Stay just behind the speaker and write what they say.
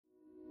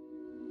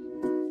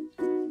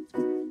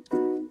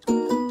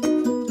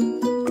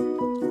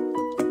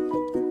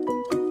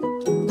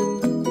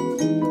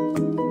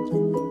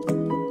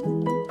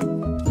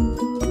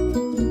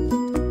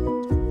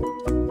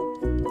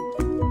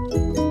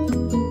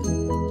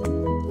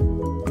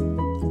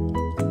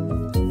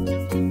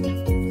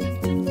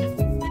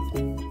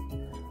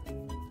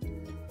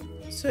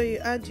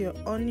add your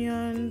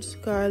onions,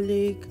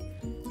 garlic,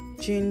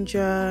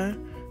 ginger,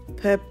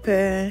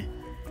 pepper,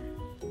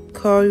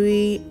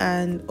 curry,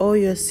 and all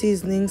your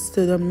seasonings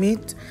to the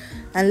meat,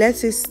 and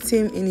let it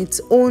steam in its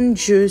own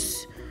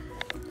juice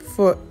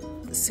for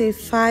say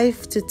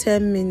 5 to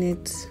 10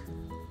 minutes.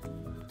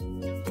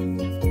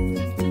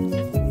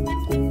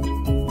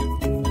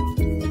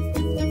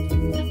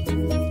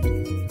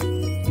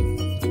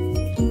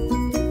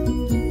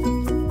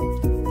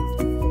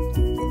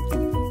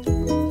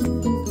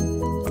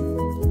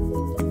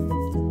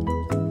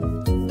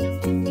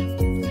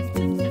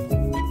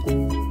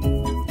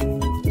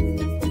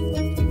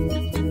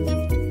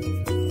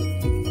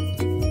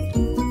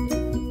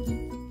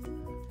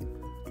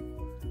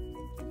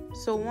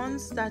 So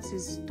once that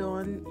is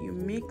done, you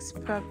mix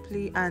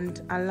properly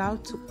and allow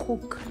to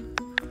cook.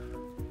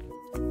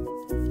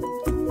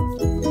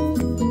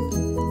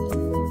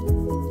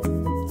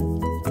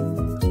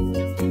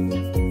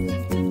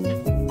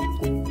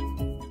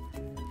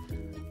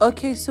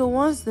 Okay, so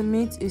once the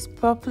meat is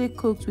properly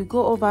cooked, we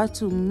go over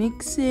to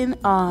mixing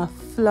our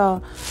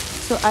flour.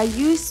 So I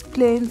use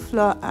plain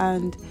flour,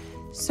 and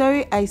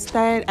sorry I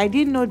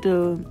didn't know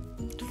the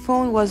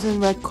phone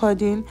wasn't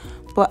recording,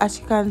 but as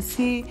you can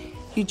see,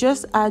 you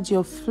just add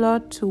your flour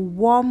to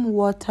warm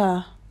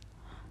water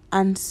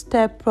and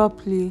stir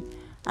properly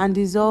and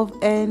dissolve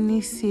any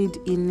seed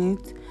in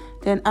it.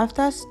 Then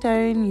after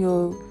stirring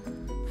your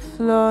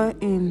flour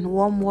in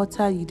warm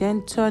water, you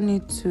then turn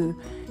it to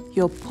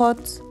your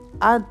pot.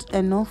 Add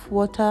enough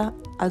water,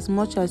 as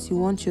much as you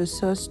want your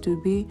sauce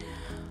to be.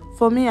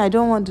 For me, I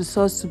don't want the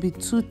sauce to be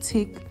too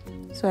thick,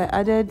 so I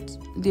added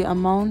the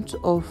amount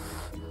of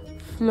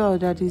flour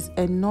that is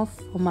enough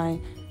for my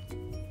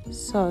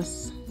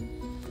sauce.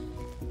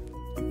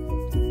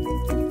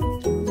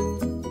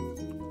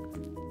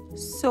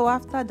 So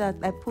after that,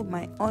 I put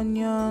my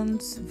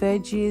onions,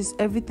 veggies,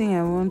 everything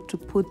I want to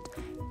put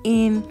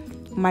in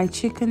my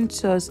chicken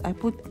sauce. I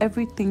put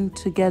everything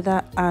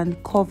together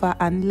and cover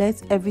and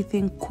let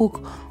everything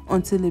cook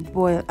until it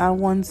boils. And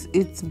once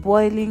it's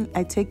boiling,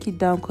 I take it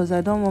down because I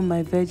don't want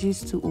my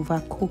veggies to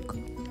overcook.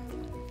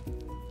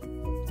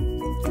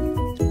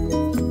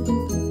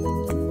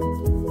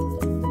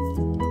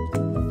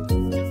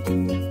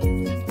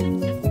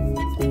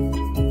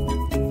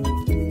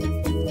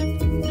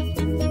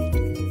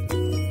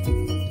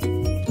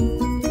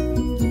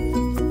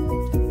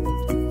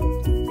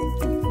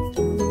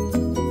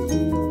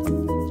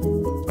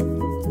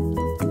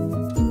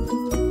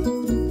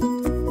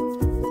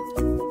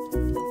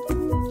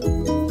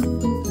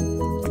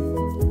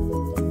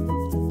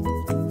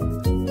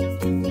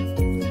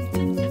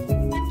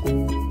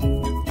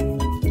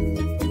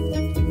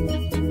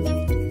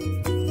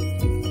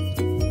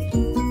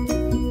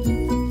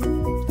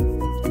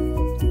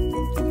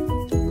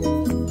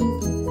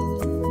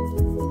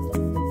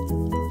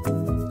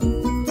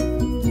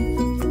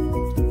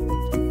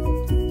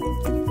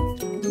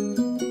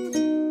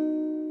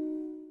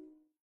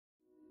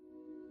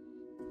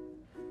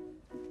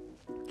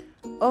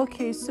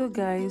 Okay, so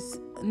guys,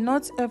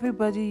 not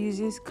everybody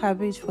uses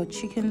cabbage for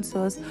chicken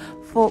sauce,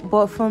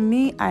 but for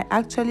me, I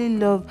actually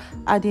love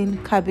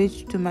adding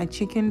cabbage to my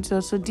chicken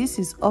sauce. So this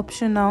is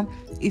optional.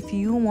 If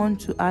you want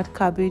to add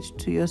cabbage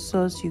to your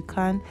sauce, you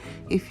can.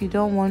 If you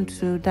don't want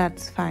to,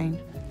 that's fine.